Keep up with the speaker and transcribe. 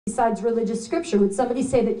besides religious scripture? Would somebody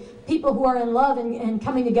say that people who are in love and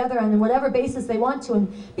coming together on whatever basis they want to,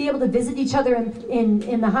 and be able to visit each other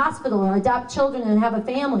in the hospital or adopt children and have a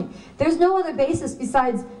family? There's no other basis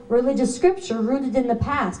besides religious scripture rooted in the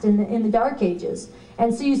past, in the Dark Ages.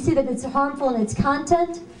 And so you see that it's harmful in its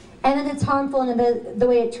content, and then it's harmful in the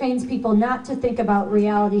way it trains people not to think about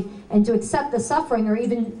reality and to accept the suffering or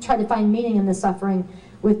even try to find meaning in the suffering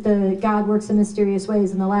with the God works in mysterious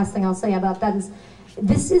ways. And the last thing I'll say about that is,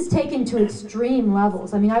 this is taken to extreme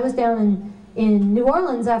levels. I mean, I was down in New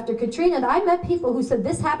Orleans after Katrina, and I met people who said,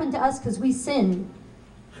 this happened to us because we sinned.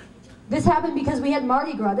 This happened because we had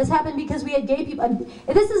Mardi Gras. This happened because we had gay people. And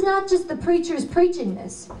this is not just the preachers preaching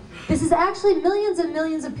this. This is actually millions and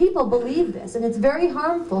millions of people believe this, and it's very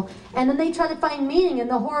harmful. And then they try to find meaning in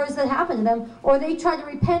the horrors that happen to them, or they try to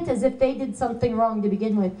repent as if they did something wrong to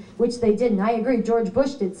begin with, which they didn't. I agree, George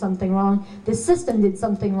Bush did something wrong. The system did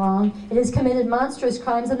something wrong. It has committed monstrous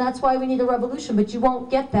crimes, and that's why we need a revolution. But you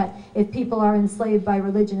won't get that if people are enslaved by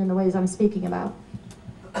religion in the ways I'm speaking about.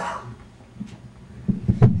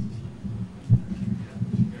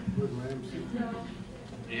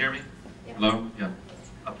 Can you hear me? Yeah. Hello? Yeah.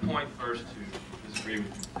 A point first to disagree with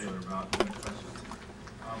Ms. Taylor about the question.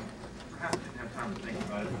 Perhaps I didn't have time to think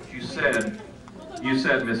about it, but you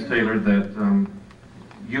said, Ms. Taylor, that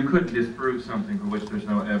you couldn't disprove something for which there's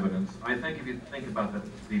no evidence. I think if you think about that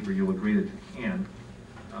deeper, you'll agree that you can.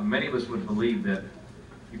 Many of us would believe that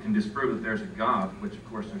you can disprove that there's a God, which of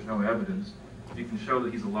course there's no evidence. You can show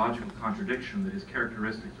that he's a logical contradiction, that his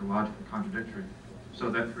characteristics are logically contradictory. So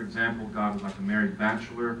that, for example, God is like a married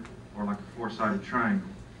bachelor or like a four-sided triangle.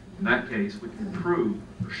 In that case, we can prove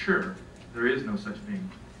for sure there is no such being.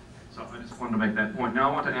 So I just wanted to make that point. Now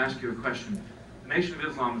I want to ask you a question. The Nation of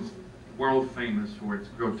Islam is world famous for its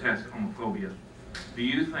grotesque homophobia. Do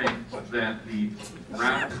you think that the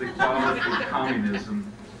rapid equality of communism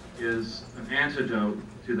is an antidote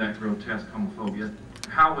to that grotesque homophobia?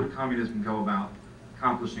 How would communism go about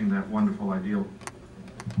accomplishing that wonderful ideal?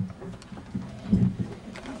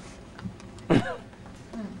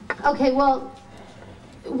 Okay, well,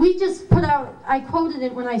 we just put out, I quoted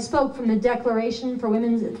it when I spoke from the Declaration for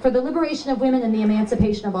the Liberation of Women and the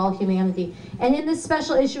Emancipation of All Humanity. And in this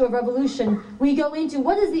special issue of Revolution, we go into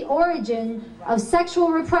what is the origin of sexual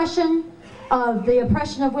repression, of the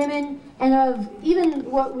oppression of women, and of even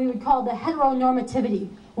what we would call the heteronormativity.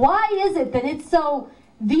 Why is it that it's so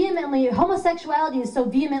vehemently, homosexuality is so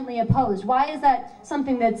vehemently opposed? Why is that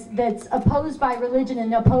something that's opposed by religion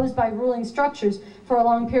and opposed by ruling structures for a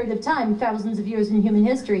long period of time, thousands of years in human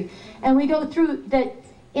history? And we go through that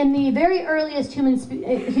in the very earliest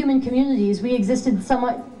human communities, we existed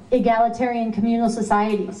somewhat egalitarian communal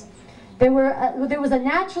societies. There was a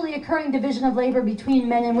naturally occurring division of labor between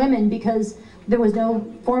men and women because there was no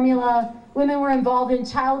formula. Women were involved in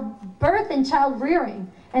childbirth and child rearing.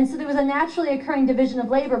 And so there was a naturally occurring division of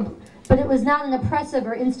labor, but it was not an oppressive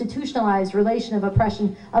or institutionalized relation of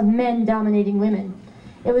oppression of men dominating women.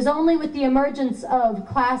 It was only with the emergence of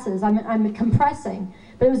classes, I'm compressing,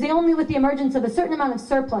 but it was only with the emergence of a certain amount of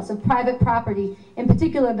surplus of private property, in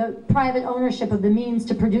particular the private ownership of the means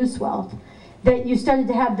to produce wealth, that you started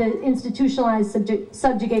to have the institutionalized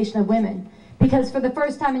subjugation of women. Because for the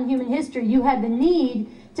first time in human history, you had the need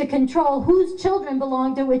to control whose children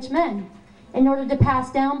belonged to which men in order to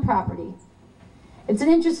pass down property. It's an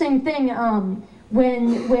interesting thing,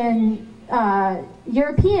 when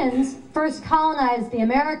Europeans first colonized the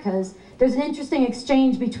Americas, there's an interesting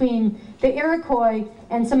exchange between the Iroquois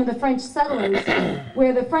and some of the French settlers,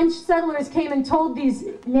 where the French settlers came and told these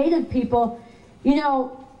native people, you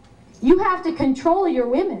know, you have to control your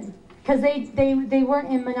women, because they weren't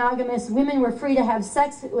in monogamous. Women were free to have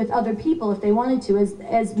sex with other people if they wanted to,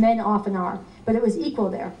 as men often are, but it was equal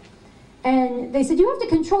there. And they said, you have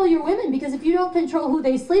to control your women, because if you don't control who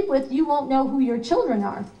they sleep with, you won't know who your children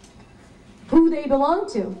are, who they belong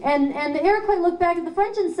to. And the Iroquois looked back at the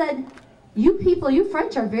French and said, you people, you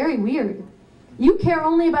French are very weird. You care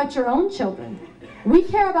only about your own children. We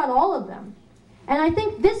care about all of them. And I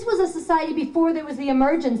think this was a society before there was the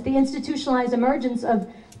emergence, the institutionalized emergence of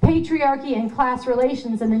patriarchy and class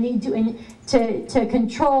relations and the need to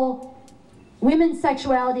control women's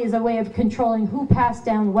sexuality as a way of controlling who passed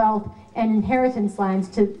down wealth and inheritance lines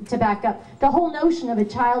to back up. The whole notion of a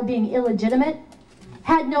child being illegitimate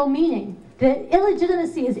had no meaning. The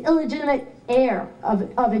illegitimacy is illegitimate heir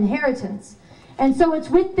of inheritance. And so it's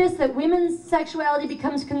with this that women's sexuality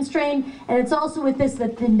becomes constrained, and it's also with this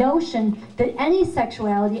that the notion that any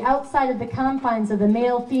sexuality outside of the confines of the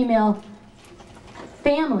male-female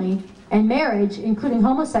family and marriage, including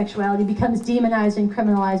homosexuality, becomes demonized and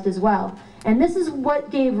criminalized as well. And this is what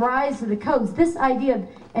gave rise to the codes, this idea of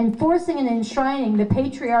enforcing and enshrining the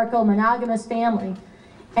patriarchal monogamous family.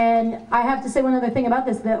 And I have to say one other thing about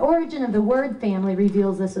this. The origin of the word family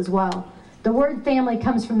reveals this as well. The word family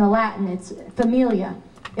comes from the Latin. It's familia.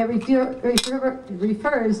 It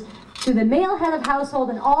refers to the male head of household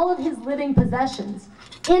and all of his living possessions.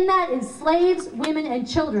 In that is slaves, women, and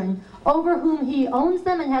children, over whom he owns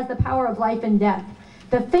them and has the power of life and death.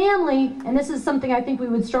 The family, and this is something I think we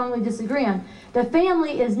would strongly disagree on, the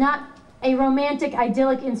family is not a romantic,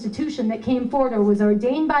 idyllic institution that came forward or was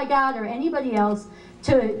ordained by God or anybody else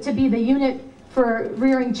to be the unit for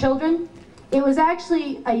rearing children. It was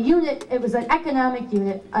actually a unit, it was an economic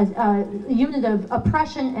unit, a unit of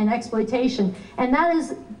oppression and exploitation. And that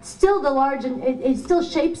is still the large, and it still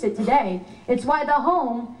shapes it today. It's why the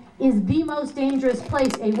home is the most dangerous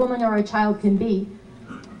place a woman or a child can be.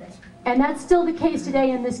 And that's still the case today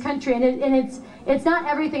in this country. And it's not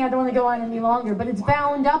everything, I don't want to go on any longer, but it's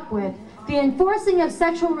bound up with. The enforcing of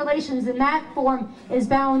sexual relations in that form is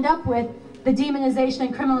bound up with the demonization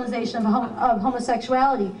and criminalization of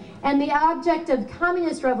homosexuality. And the object of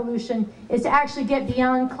communist revolution is to actually get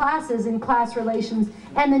beyond classes and class relations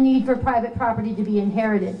and the need for private property to be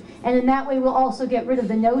inherited. And in that way we'll also get rid of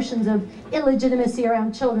the notions of illegitimacy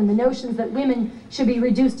around children, the notions that women should be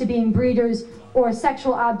reduced to being breeders or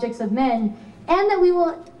sexual objects of men, and that we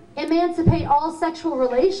will emancipate all sexual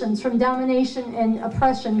relations from domination and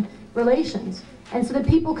oppression relations. And so that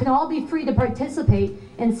people can all be free to participate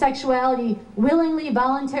in sexuality willingly,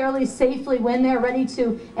 voluntarily, safely, when they're ready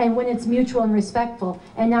to, and when it's mutual and respectful,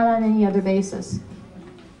 and not on any other basis.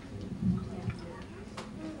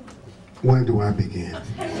 Where do I begin?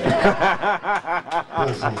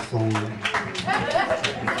 Bless our soul.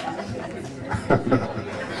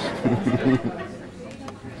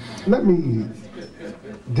 Let me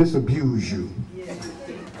disabuse you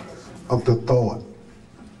of the thought.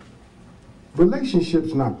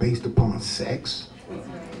 Relationships not based upon sex.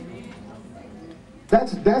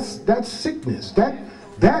 That's sickness.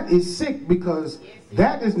 That is sick, because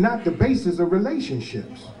that is not the basis of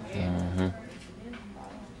relationships. Mm-hmm.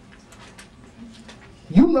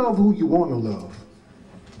 You love who you want to love,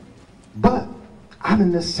 but out of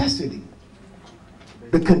necessity.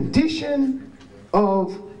 The condition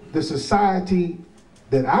of the society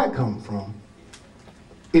that I come from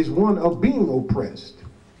is one of being oppressed.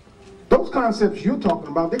 Those concepts you're talking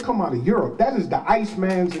about, they come out of Europe. That is the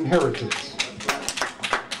Iceman's inheritance.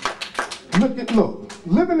 Look,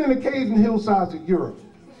 living in the caves and hillsides of Europe,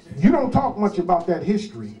 you don't talk much about that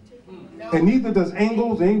history. And neither does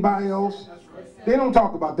Engels, anybody else. They don't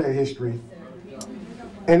talk about that history.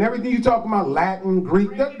 And everything you talk about, Latin, Greek,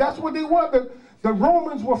 that's what they were. The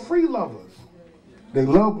Romans were free lovers. They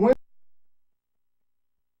loved women.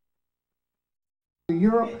 In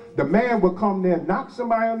Europe, the man would come there, knock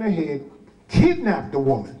somebody on the head, kidnap the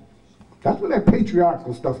woman. That's where that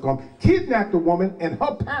patriarchal stuff comes. Kidnap the woman, and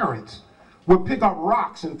her parents would pick up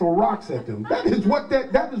rocks and throw rocks at them. That is what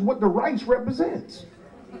the rights represents.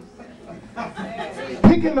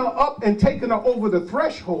 Picking her up and taking her over the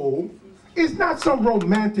threshold is not some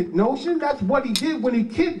romantic notion. That's what he did when he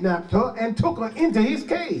kidnapped her and took her into his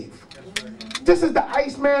cave. This is the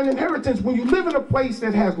Iceman inheritance. When you live in a place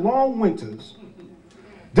that has long winters,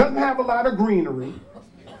 doesn't have a lot of greenery,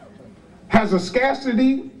 has a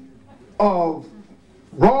scarcity of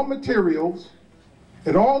raw materials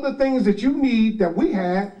and all the things that you need that we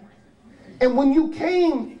had, and when you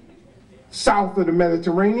came south of the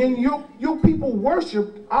Mediterranean, your people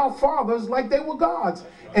worshiped our fathers like they were gods.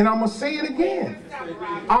 And I'm going to say it again.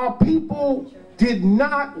 Our people did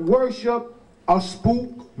not worship a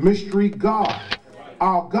spook mystery god.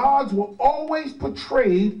 Our gods were always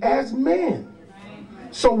portrayed as men.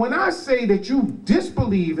 So when I say that you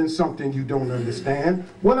disbelieve in something you don't understand,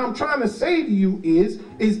 what I'm trying to say to you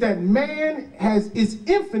is that man is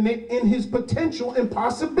infinite in his potential and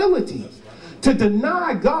possibilities. To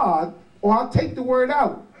deny God, or I'll take the word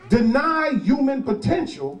out, deny human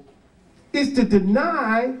potential, is to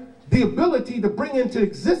deny the ability to bring into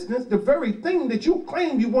existence the very thing that you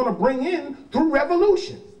claim you want to bring in through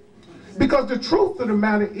revolution. Because the truth of the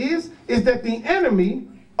matter is that the enemy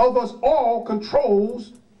of us all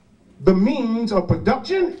controls the means of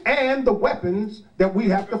production and the weapons that we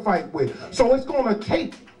have to fight with. So it's going to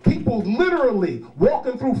take people literally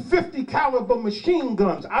walking through 50 caliber machine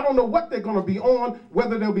guns. I don't know what they're going to be on,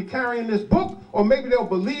 whether they'll be carrying this book, or maybe they'll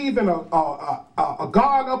believe in a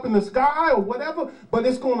God up in the sky or whatever, but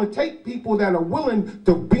it's going to take people that are willing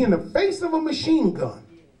to be in the face of a machine gun.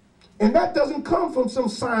 And that doesn't come from some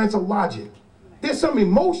science or logic. There's some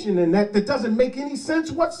emotion in that doesn't make any sense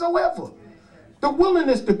whatsoever. The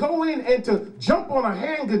willingness to go in and to jump on a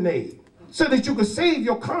hand grenade so that you can save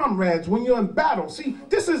your comrades when you're in battle. See,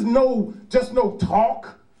 this is just no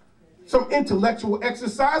talk, some intellectual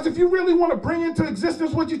exercise. If you really want to bring into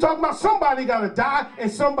existence what you're talking about, somebody got to die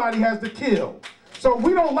and somebody has to kill. So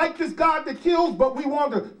we don't like this God that kills, but we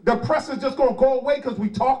want the oppressor's just going to go away because we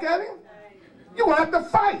talk at him? You're going to have to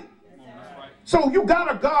fight. So you got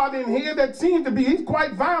a God in here that seems to be, he's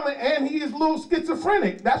quite violent and he is a little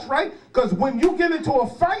schizophrenic. That's right, because when you get into a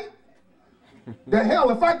fight, the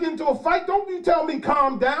hell, if I get into a fight, don't you tell me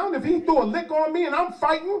calm down. If he threw a lick on me and I'm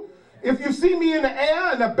fighting, if you see me in the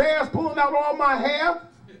air and the bear's pulling out all my hair,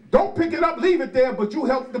 don't pick it up, leave it there, but you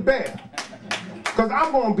help the bear. Because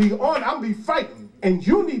I'm going to be fighting. And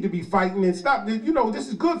you need to be fighting and stop. You know, this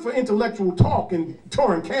is good for intellectual talk and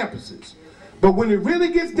touring campuses. But when it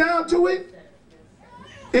really gets down to it,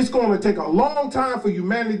 it's going to take a long time for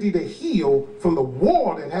humanity to heal from the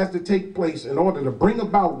war that has to take place in order to bring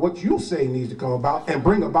about what you say needs to come about and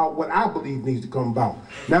bring about what I believe needs to come about.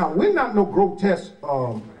 Now, we're not no grotesque,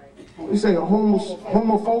 we say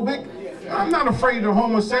homophobic. I'm not afraid of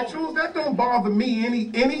homosexuals. That don't bother me any.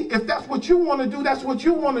 If that's what you want to do, that's what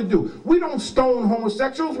you want to do. We don't stone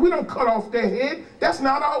homosexuals. We don't cut off their head. That's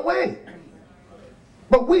not our way.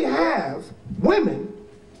 But we have women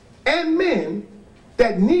and men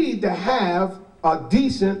that need to have a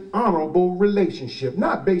decent, honorable relationship,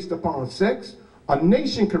 not based upon sex. A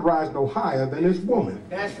nation can rise no higher than its woman.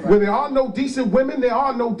 That's right. Where there are no decent women, there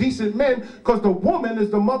are no decent men, because the woman is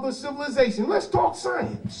the mother of civilization. Let's talk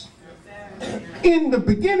science. In the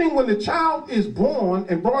beginning, when the child is born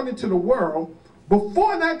and brought into the world,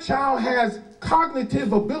 before that child has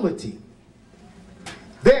cognitive ability,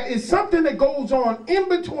 there is something that goes on in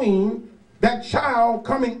between that child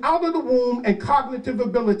coming out of the womb and cognitive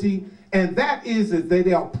ability, and that is that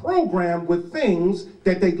they are programmed with things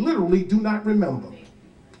that they literally do not remember.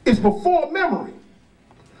 It's before memory.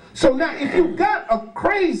 So now if you got a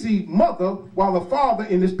crazy mother while the father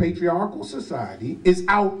in this patriarchal society is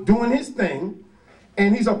out doing his thing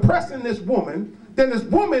and he's oppressing this woman, then this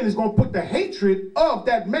woman is going to put the hatred of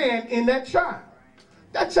that man in that child.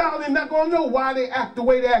 That child is not going to know why they act the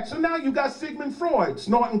way they act. So now you got Sigmund Freud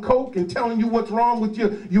snorting coke and telling you what's wrong with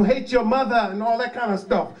you. You hate your mother and all that kind of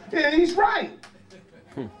stuff. And he's right.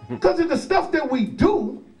 Because of the stuff that we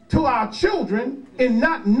do to our children in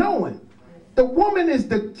not knowing. The woman is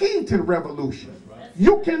the key to the revolution.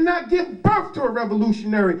 You cannot give birth to a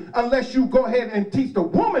revolutionary unless you go ahead and teach the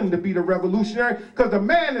woman to be the revolutionary, because the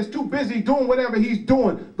man is too busy doing whatever he's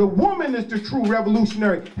doing. The woman is the true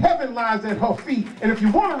revolutionary. Heaven lies at her feet. And if you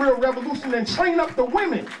want a real revolution, then train up the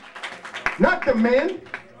women, not the men.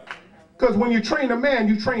 Because when you train a man,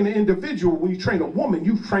 you train an individual. When you train a woman,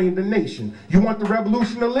 you train the nation. You want the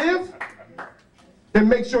revolution to live? Then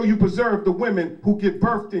make sure you preserve the women who give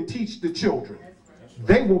birth and teach the children.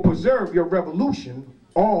 They will preserve your revolution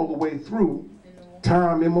all the way through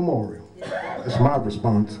time immemorial. That's my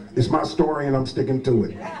response. It's my story and I'm sticking to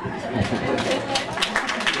it.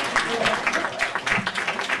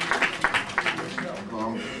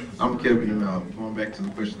 I'm Kevin, going back to the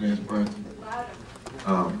question asked prior to,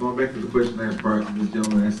 going back to the question asked prior to this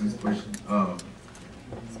gentleman asking this question. I'm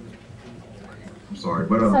sorry,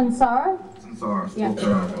 but Sunsara? Sunsara spoke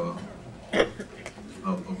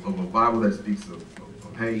of a Bible that speaks of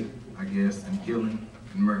hate, I guess, and killing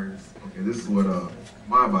and murder. Okay, this is what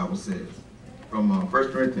my Bible says. From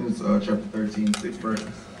 1 Corinthians chapter 13, 6 verses.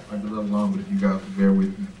 I might be a little long, but if you guys will bear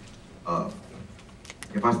with me.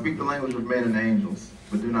 If I speak the language of men and angels,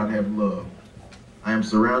 but do not have love, I am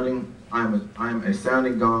a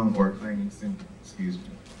sounding gong or a clanging cymbal. Excuse me.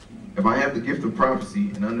 If I have the gift of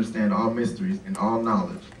prophecy and understand all mysteries and all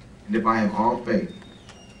knowledge, and if I have all faith,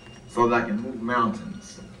 so that I can move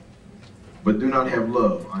mountains, but do not have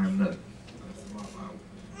love, I am nothing. That's my Bible.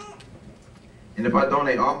 And if I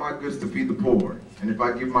donate all my goods to feed the poor, and if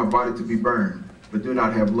I give my body to be burned, but do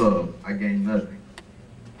not have love, I gain nothing.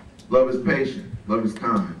 Love is patient, love is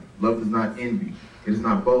kind, love does not envy, it is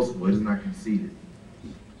not boastful, it is not conceited,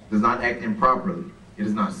 it does not act improperly, it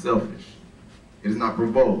is not selfish, it is not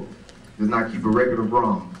provoked, it does not keep a record of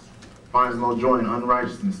wrongs, finds no joy in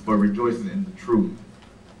unrighteousness, but rejoices in the truth,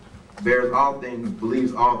 bears all things,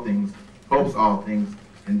 believes all things, hopes all things,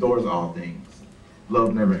 endures all things.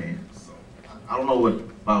 Love never ends. So, I don't know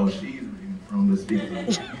what Bible she's reading from this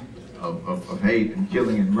speaks of hate and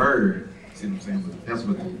killing and murder. See what I'm saying? But that's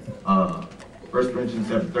what 1 Corinthians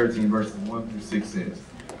chapter 13, verses 1 through 6 says.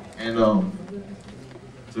 And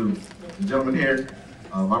to the gentleman here,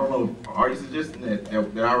 I don't know, are you suggesting that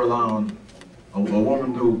I rely on a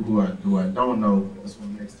woman who I don't know, this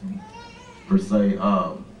one next to me, per se,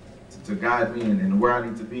 to to guide me in where I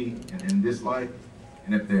need to be in this life.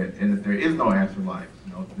 And if there is no afterlife,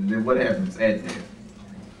 you know, then what happens at death?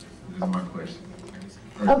 This is my question.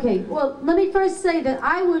 Okay, well, let me first say that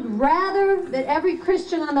I would rather that every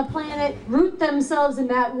Christian on the planet root themselves in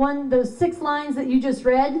those 6 lines that you just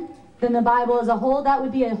read than the Bible as a whole. That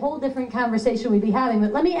would be a whole different conversation we'd be having.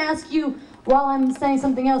 But let me ask you, while I'm saying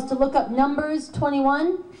something else, to look up Numbers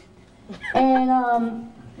 21.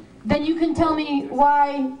 And then you can tell me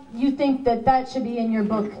why you think that should be in your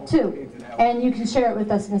book, too. And you can share it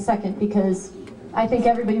with us in a second, because I think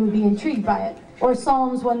everybody would be intrigued by it. Or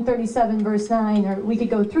Psalms 137, verse 9, or we could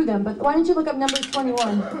go through them. But why don't you look up Numbers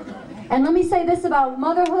 21? And let me say this about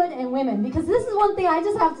motherhood and women, because this is one thing I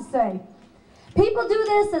just have to say. People do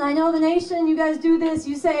this, and I know the nation, you guys do this.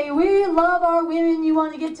 You say, we love our women, you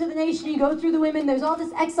want to get to the nation, you go through the women. There's all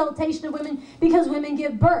this exaltation of women because women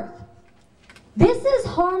give birth. This is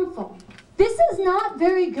harmful. This is not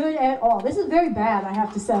very good at all. This is very bad, I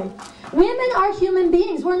have to say. Women are human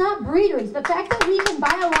beings. We're not breeders. The fact that we can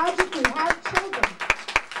biologically have children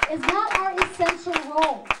is not our essential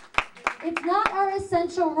role. It's not our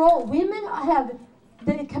essential role. Women have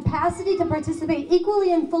the capacity to participate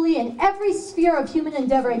equally and fully in every sphere of human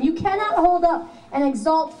endeavor, and you cannot hold up and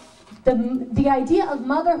exalt the idea of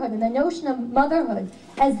motherhood and the notion of motherhood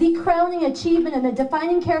as the crowning achievement and the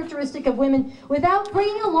defining characteristic of women without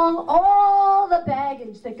bringing along all the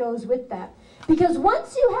baggage that goes with that. Because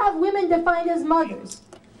once you have women defined as mothers,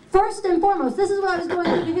 first and foremost, this is what I was going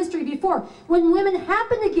through the history before. When women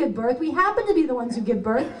happen to give birth, we happen to be the ones who give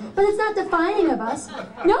birth, but it's not defining of us.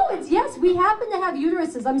 No, it's yes, we happen to have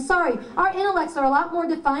uteruses. I'm sorry, our intellects are a lot more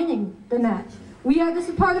defining than that. This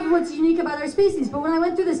is part of what's unique about our species. But when I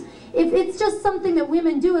went through this, if it's just something that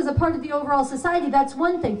women do as a part of the overall society, that's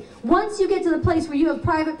one thing. Once you get to the place where you have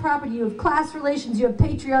private property, you have class relations, you have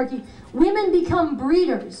patriarchy, women become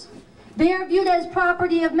breeders. They are viewed as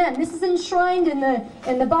property of men. This is enshrined in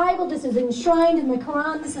the Bible, this is enshrined in the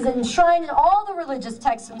Quran, this is enshrined in all the religious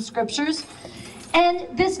texts and scriptures. And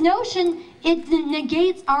this notion, it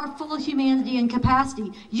negates our full humanity and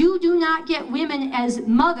capacity. You do not get women as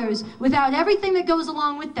mothers without everything that goes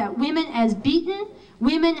along with that. Women as beaten,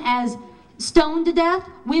 women as stoned to death,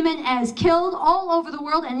 women as killed all over the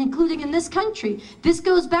world, and including in this country. This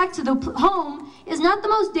goes back to the home is not the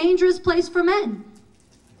most dangerous place for men.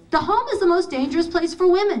 The home is the most dangerous place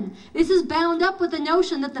for women. This is bound up with the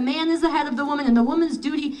notion that the man is the head of the woman and the woman's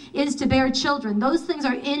duty is to bear children. Those things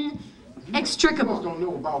are inextricable. You don't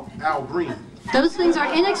know about Al Green. Those things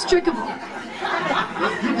are inextricable. You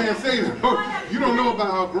can't say that. You don't know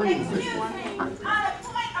about Al Green. Excuse me. On a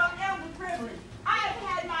point of elder privilege, I have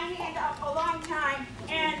had my hand up a long time,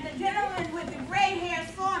 and the gentleman with the gray hair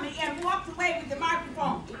saw me and walked away with the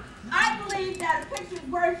microphone. I believe that a picture's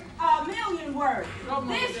worth a million words.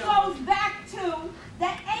 This goes back to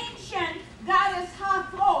the ancient goddess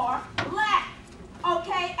Hathor, black,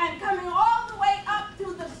 okay, and coming all the way up to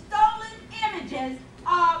the stolen images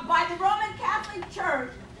by the Roman Catholic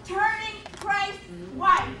Church, turning Christ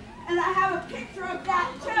white. And I have a picture of that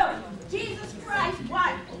too. Jesus Christ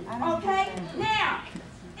white, okay? Now,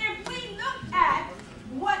 if we look at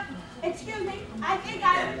what, excuse me, I think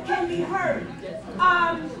I can be heard.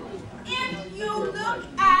 If you look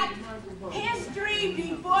at history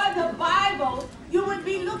before the Bible, you would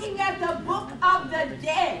be looking at the Book of the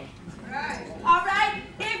Dead. All right?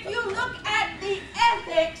 If you look at the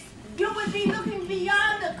ethics, you would be looking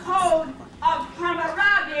beyond the code of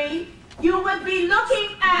Hammurabi. You would be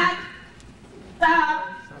looking at the...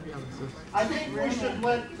 I think we should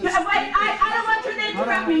let... Wait, I don't want you to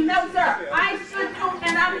interrupt me. No, sir. I should too,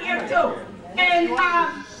 and I'm here too. And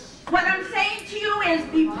what I'm saying to you is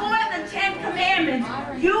before the 10 Commandments,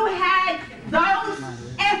 you had those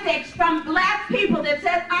ethics from black people that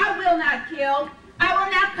said, I will not kill, I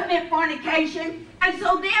will not commit fornication. And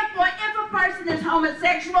so therefore, if a person is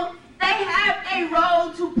homosexual, they have a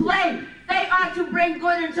role to play. They are to bring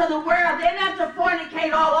good into the world. They're not to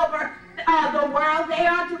fornicate all over the world. They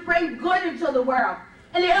are to bring good into the world.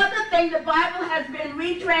 And the other thing, the Bible has been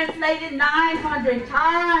retranslated 900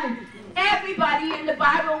 times. Everybody in the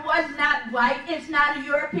Bible was not white. It's not a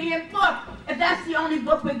European book, if that's the only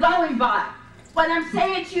book we're going by. What I'm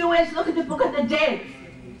saying to you is look at the Book of the Dead.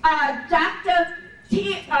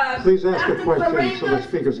 Please ask a question so the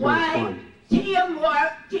speakers can respond.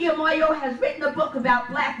 Tia Moyo has written a book about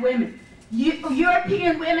black women.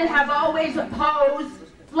 European women have always opposed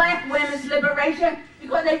black women's liberation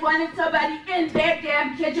because they wanted somebody in their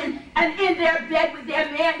damn kitchen and in their bed with their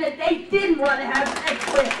man that they didn't want to have sex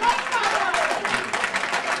with.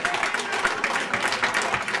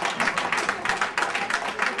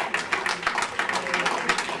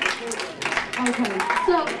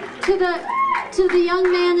 to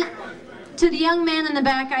the young man in the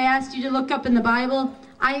back, I asked you to look up in the Bible.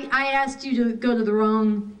 I asked you to go to the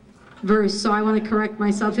wrong verse, so I want to correct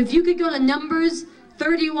myself. If you could go to Numbers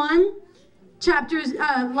 31,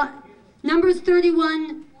 Numbers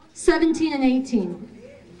 31, 17 and 18.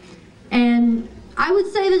 And I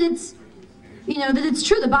would say that it's, that it's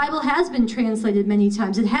true. The Bible has been translated many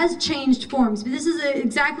times. It has changed forms, but this is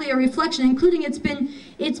exactly a reflection, including it's been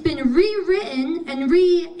rewritten and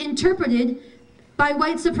reinterpreted by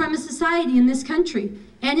white supremacist society in this country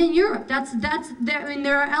and in Europe.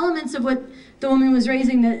 There are elements of what the woman was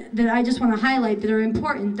raising that I just want to highlight that are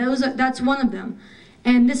important. That's one of them.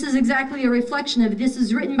 And this is exactly a reflection of it. This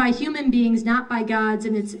is written by human beings, not by gods,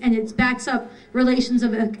 and it backs up relations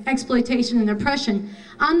of exploitation and oppression.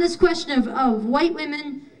 On this question of white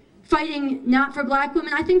women fighting not for black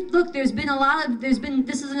women, I think, look, this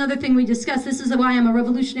is another thing we discussed. This is why I'm a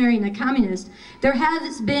revolutionary and a communist. There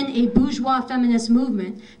has been a bourgeois feminist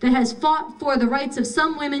movement that has fought for the rights of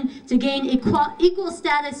some women to gain equal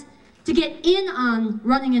status, to get in on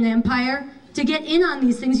running an empire, to get in on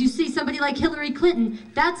these things. You see somebody like Hillary Clinton,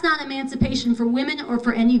 that's not emancipation for women or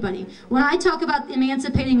for anybody. When I talk about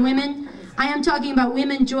emancipating women, I am talking about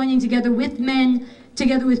women joining together with men,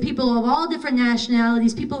 together with people of all different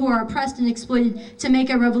nationalities, people who are oppressed and exploited, to make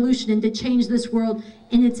a revolution and to change this world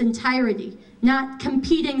in its entirety, not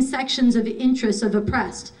competing sections of interests of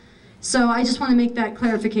oppressed. So I just want to make that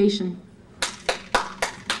clarification.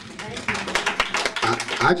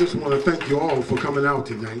 I just want to thank you all for coming out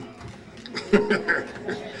tonight.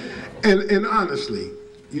 and honestly,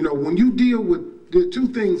 when you deal with the two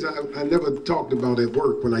things I never talked about at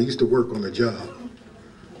work when I used to work on a job: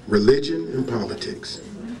 religion and politics.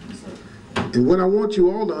 And what I want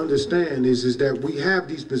you all to understand is that we have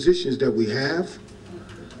these positions that we have.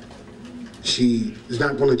 She is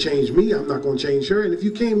not going to change me. I'm not going to change her. And if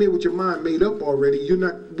you came in with your mind made up already, you're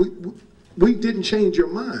not. We didn't change your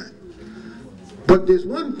mind. But there's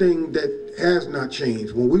one thing that has not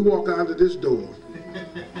changed. When we walk out of this door,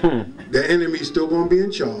 the enemy's still going to be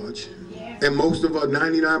in charge. And most of us,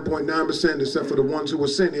 99.9%, except for the ones who were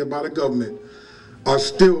sent here by the government, are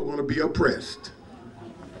still going to be oppressed.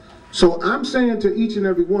 So I'm saying to each and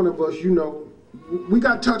every one of us, we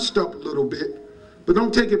got touched up a little bit, but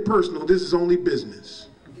don't take it personal. This is only business.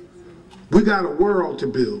 We got a world to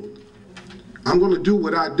build. I'm going to do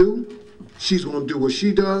what I do. She's going to do what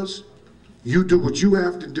she does. You do what you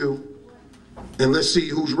have to do, and let's see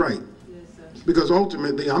who's right. Because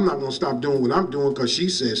ultimately, I'm not going to stop doing what I'm doing because she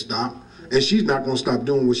says stop, and she's not going to stop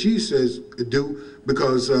doing what she says do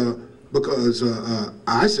because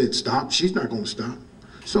I said stop. She's not going to stop.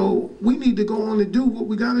 So we need to go on and do what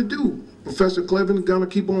we got to do. Professor Kleven is going to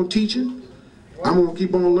keep on teaching. I'm going to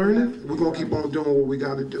keep on learning. We're going to keep on doing what we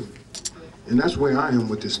got to do. And that's where I am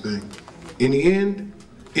with this thing. In the end,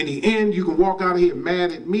 you can walk out of here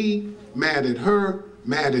mad at me, mad at her,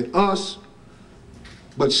 mad at us,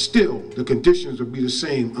 but still the conditions will be the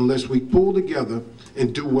same unless we pull together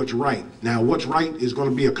and do what's right. Now, what's right is going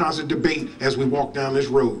to be a constant debate as we walk down this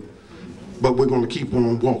road, but we're going to keep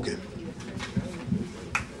on walking.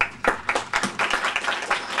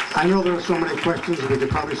 I know there are so many questions, we could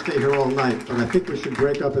probably stay here all night, but I think we should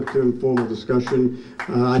break up into informal discussion.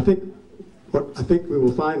 What I think we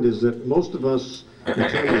will find is that most of us, in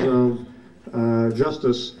terms of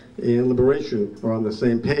justice and liberation, are on the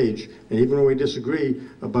same page. And even when we disagree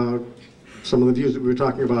about some of the views that we were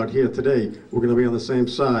talking about here today, we're going to be on the same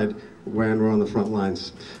side when we're on the front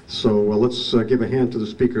lines. So let's give a hand to the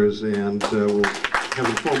speakers, and we'll have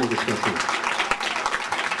a formal discussion.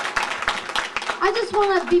 I just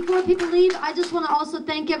want to, before people leave, I just want to also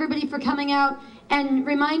thank everybody for coming out and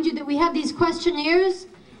remind you that we have these questionnaires.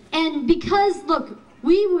 And because, look,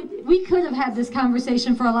 we could have had this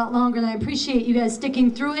conversation for a lot longer, and I appreciate you guys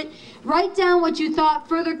sticking through it. Write down what you thought,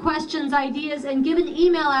 further questions, ideas, and give an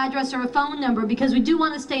email address or a phone number, because we do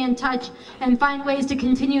want to stay in touch and find ways to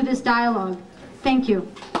continue this dialogue. Thank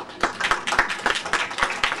you.